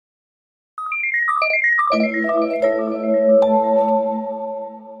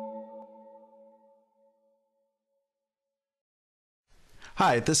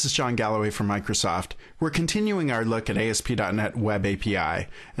Hi, this is John Galloway from Microsoft. We're continuing our look at ASP.NET Web API.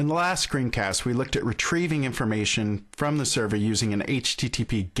 In the last screencast, we looked at retrieving information from the server using an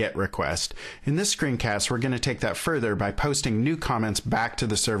HTTP GET request. In this screencast, we're going to take that further by posting new comments back to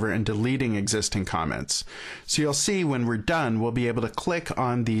the server and deleting existing comments. So you'll see when we're done, we'll be able to click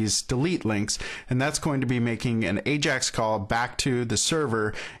on these delete links, and that's going to be making an AJAX call back to the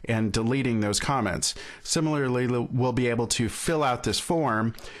server and deleting those comments. Similarly, we'll be able to fill out this form,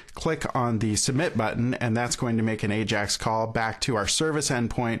 click on the submit button, and that's going to make an AJAX call back to our service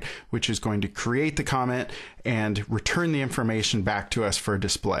endpoint, which is going to create the comment and return the information back to us for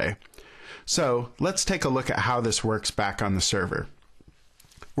display. So let's take a look at how this works back on the server.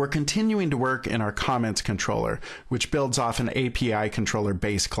 We're continuing to work in our comments controller, which builds off an API controller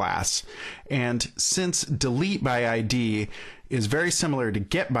base class. And since delete by ID is very similar to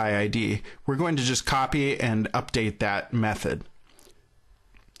get by ID, we're going to just copy and update that method.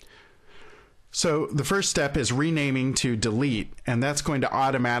 So the first step is renaming to delete, and that's going to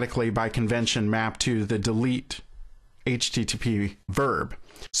automatically, by convention, map to the delete HTTP verb.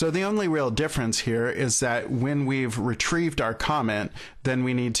 So the only real difference here is that when we've retrieved our comment, then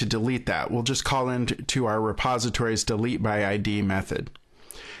we need to delete that. We'll just call into our repository's delete by ID method.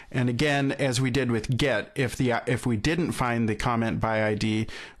 And again, as we did with get, if we didn't find the comment by ID,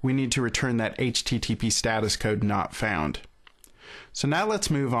 we need to return that HTTP status code not found. So now let's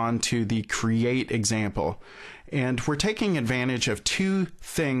move on to the create example. And we're taking advantage of two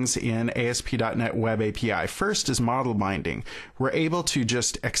things in ASP.NET Web API. First is model binding. We're able to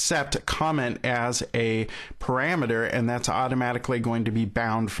just accept a comment as a parameter, and that's automatically going to be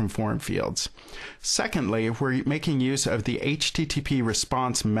bound from form fields. Secondly, we're making use of the HTTP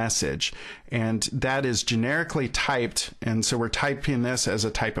response message, and that is generically typed, and so we're typing this as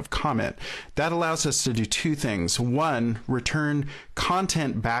a type of comment. That allows us to do two things. One, return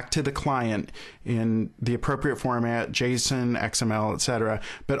content back to the client in the appropriate format, JSON, XML, etc.,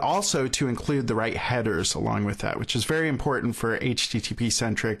 but also to include the right headers along with that, which is very important for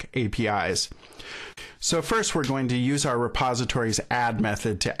HTTP-centric APIs. So first, we're going to use our repository's add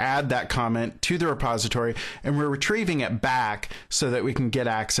method to add that comment to the repository, and we're retrieving it back so that we can get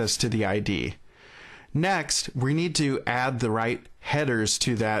access to the ID. Next, we need to add the right headers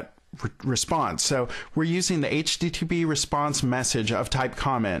to that response. So we're using the HTTP response message of type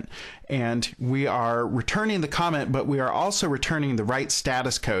comment, and we are returning the comment, but we are also returning the right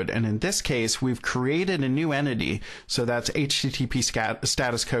status code. And in this case, we've created a new entity, so that's HTTP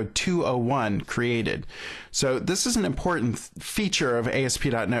status code 201 created. So this is an important feature of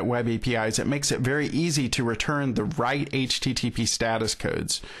ASP.NET Web APIs. It makes it very easy to return the right HTTP status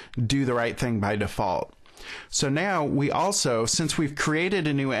codes, do the right thing by default. So now we also, since we've created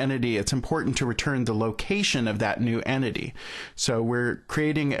a new entity, it's important to return the location of that new entity. So we're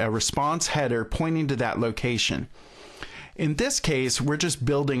creating a response header pointing to that location. In this case, we're just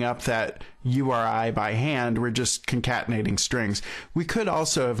building up that URI by hand. We're just concatenating strings. We could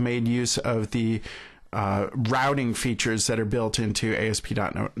also have made use of the routing features that are built into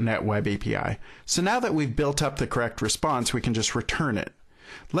ASP.NET Web API. So now that we've built up the correct response, we can just return it.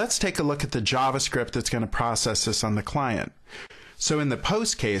 Let's take a look at the JavaScript that's going to process this on the client. So in the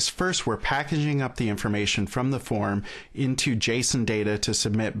post case, first we're packaging up the information from the form into JSON data to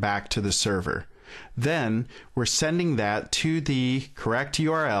submit back to the server. Then we're sending that to the correct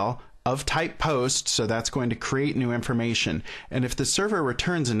URL of type post, so that's going to create new information. And if the server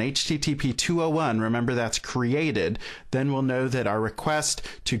returns an HTTP 201, remember that's created, then we'll know that our request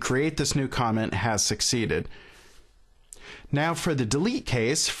to create this new comment has succeeded. Now for the delete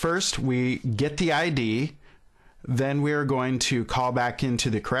case, first we get the ID, then we are going to call back into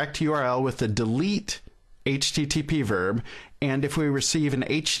the correct URL with the delete HTTP verb, and if we receive an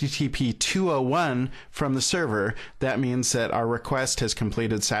HTTP 201 from the server, that means that our request has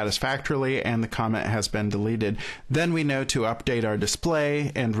completed satisfactorily and the comment has been deleted. Then we know to update our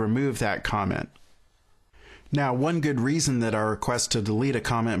display and remove that comment. Now, one good reason that our request to delete a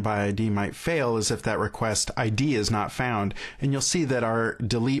comment by ID might fail is if that request ID is not found. And you'll see that our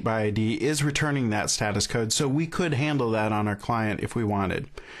delete by ID is returning that status code, so we could handle that on our client if we wanted.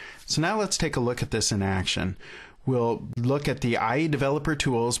 So now let's take a look at this in action. We'll look at the IE developer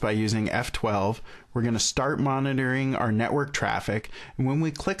tools by using F12. We're going to start monitoring our network traffic. And when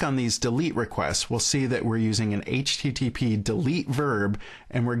we click on these delete requests, we'll see that we're using an HTTP delete verb,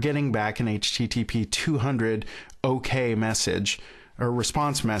 and we're getting back an HTTP 200 OK message or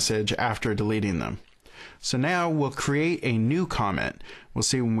response message after deleting them. So now we'll create a new comment. We'll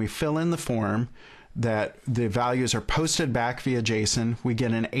see when we fill in the form, that the values are posted back via JSON. We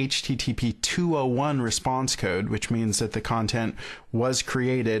get an HTTP 201 response code, which means that the content was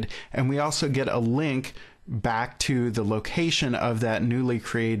created. And we also get a link back to the location of that newly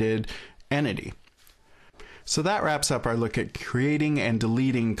created entity. So that wraps up our look at creating and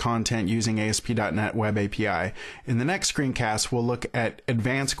deleting content using ASP.NET Web API. In the next screencast, we'll look at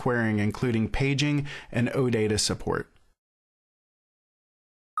advanced querying, including paging and OData support.